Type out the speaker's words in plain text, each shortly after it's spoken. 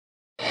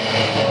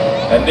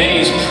And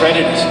these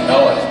predators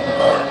know it.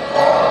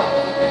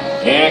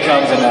 Here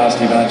comes a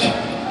nasty bunch.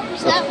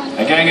 Who's that one?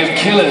 A gang of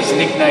killers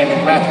nicknamed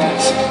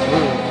Raptors.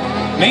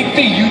 Meet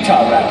the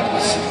Utah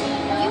Raptors.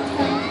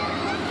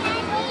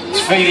 It's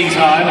feeding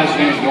time as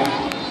usual. Is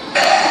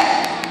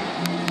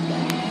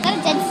that a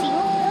dead seal?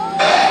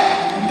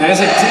 There's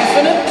a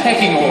definite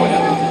pecking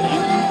order.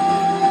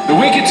 The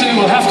wicked two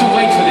will have to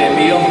wait for their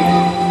meal.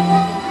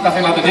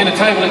 Nothing like the dinner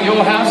table at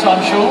your house,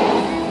 I'm sure.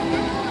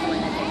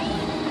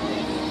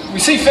 We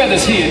see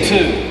feathers here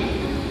too.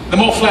 The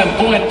more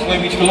flamboyant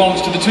plumage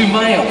belongs to the two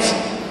males.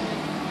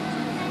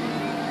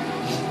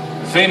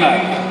 The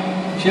female,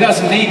 she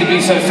doesn't need to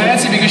be so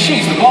fancy because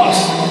she's the boss.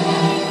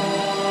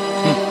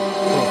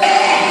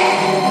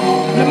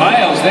 The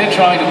males, they're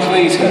trying to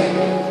please her.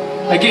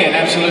 Again,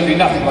 absolutely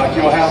nothing like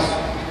your house.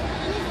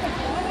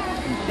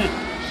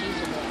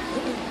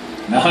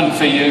 None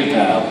for you,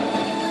 pal.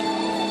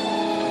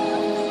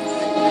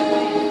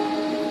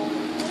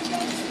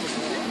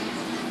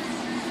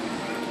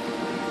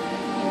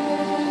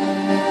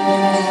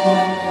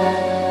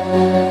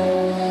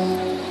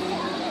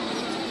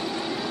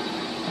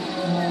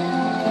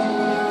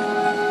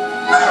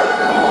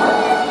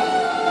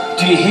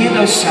 Do you hear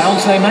those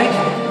sounds they make?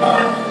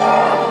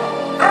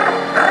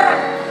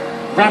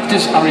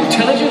 Raptors are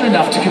intelligent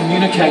enough to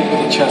communicate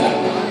with each other.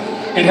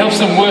 It helps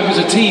them work as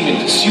a team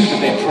in pursuit of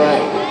their prey.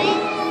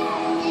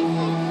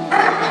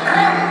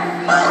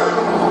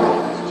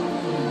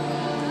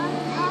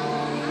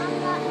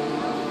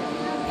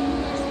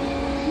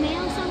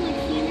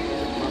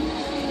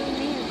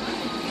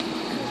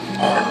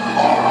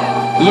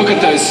 Look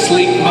at those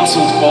sleek,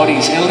 muscled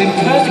bodies held in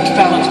perfect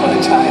balance by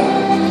the tail.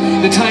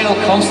 The tail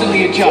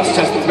constantly adjusts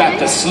as the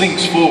raptor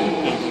slinks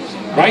forward.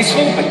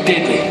 Graceful but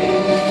deadly.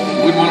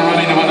 You wouldn't want to run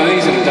into one of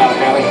these in a dark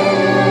alley.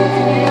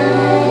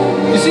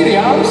 You see the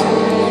arms?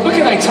 Look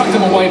how they tuck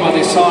them away by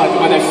their side, the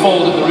way they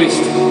fold at the wrist.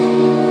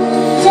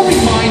 Does that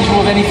remind you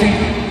of anything?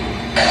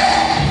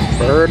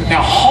 Bird.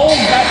 Now hold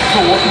that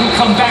thought, we'll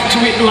come back to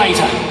it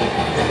later.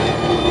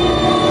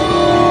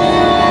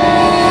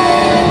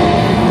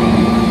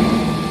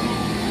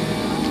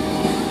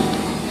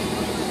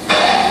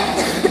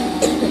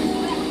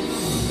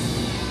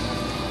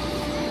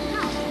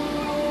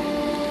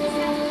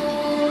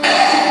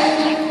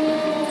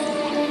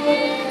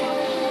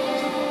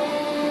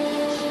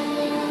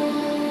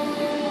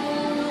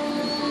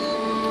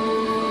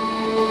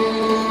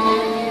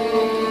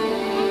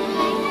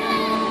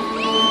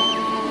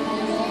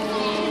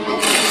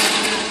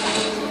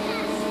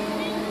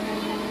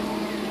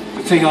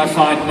 The thing I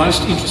find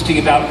most interesting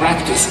about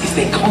raptors is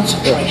their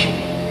concentration.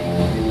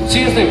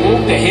 See, as they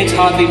walk, their heads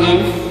hardly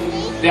move.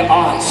 Their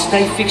eyes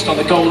stay fixed on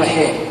the goal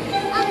ahead.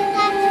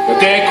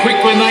 But they're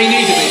quick when they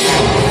need to be.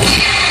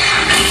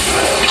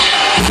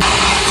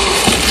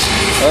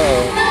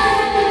 Uh-oh.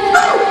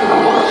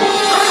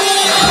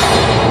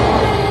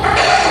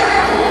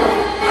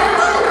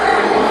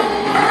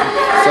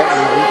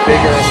 Something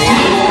bigger than me.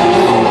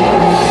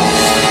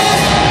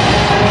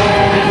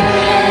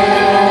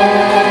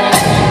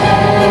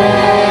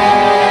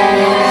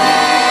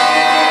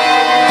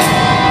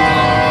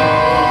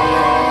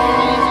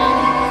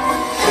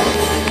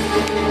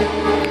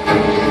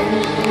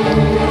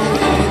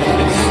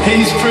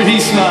 He's pretty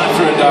smart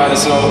for a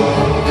dinosaur.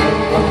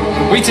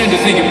 We tend to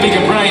think a bigger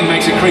brain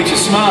makes a creature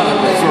smarter,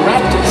 but for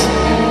raptors,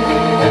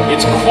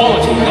 it's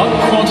quality, not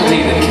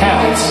quantity that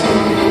counts.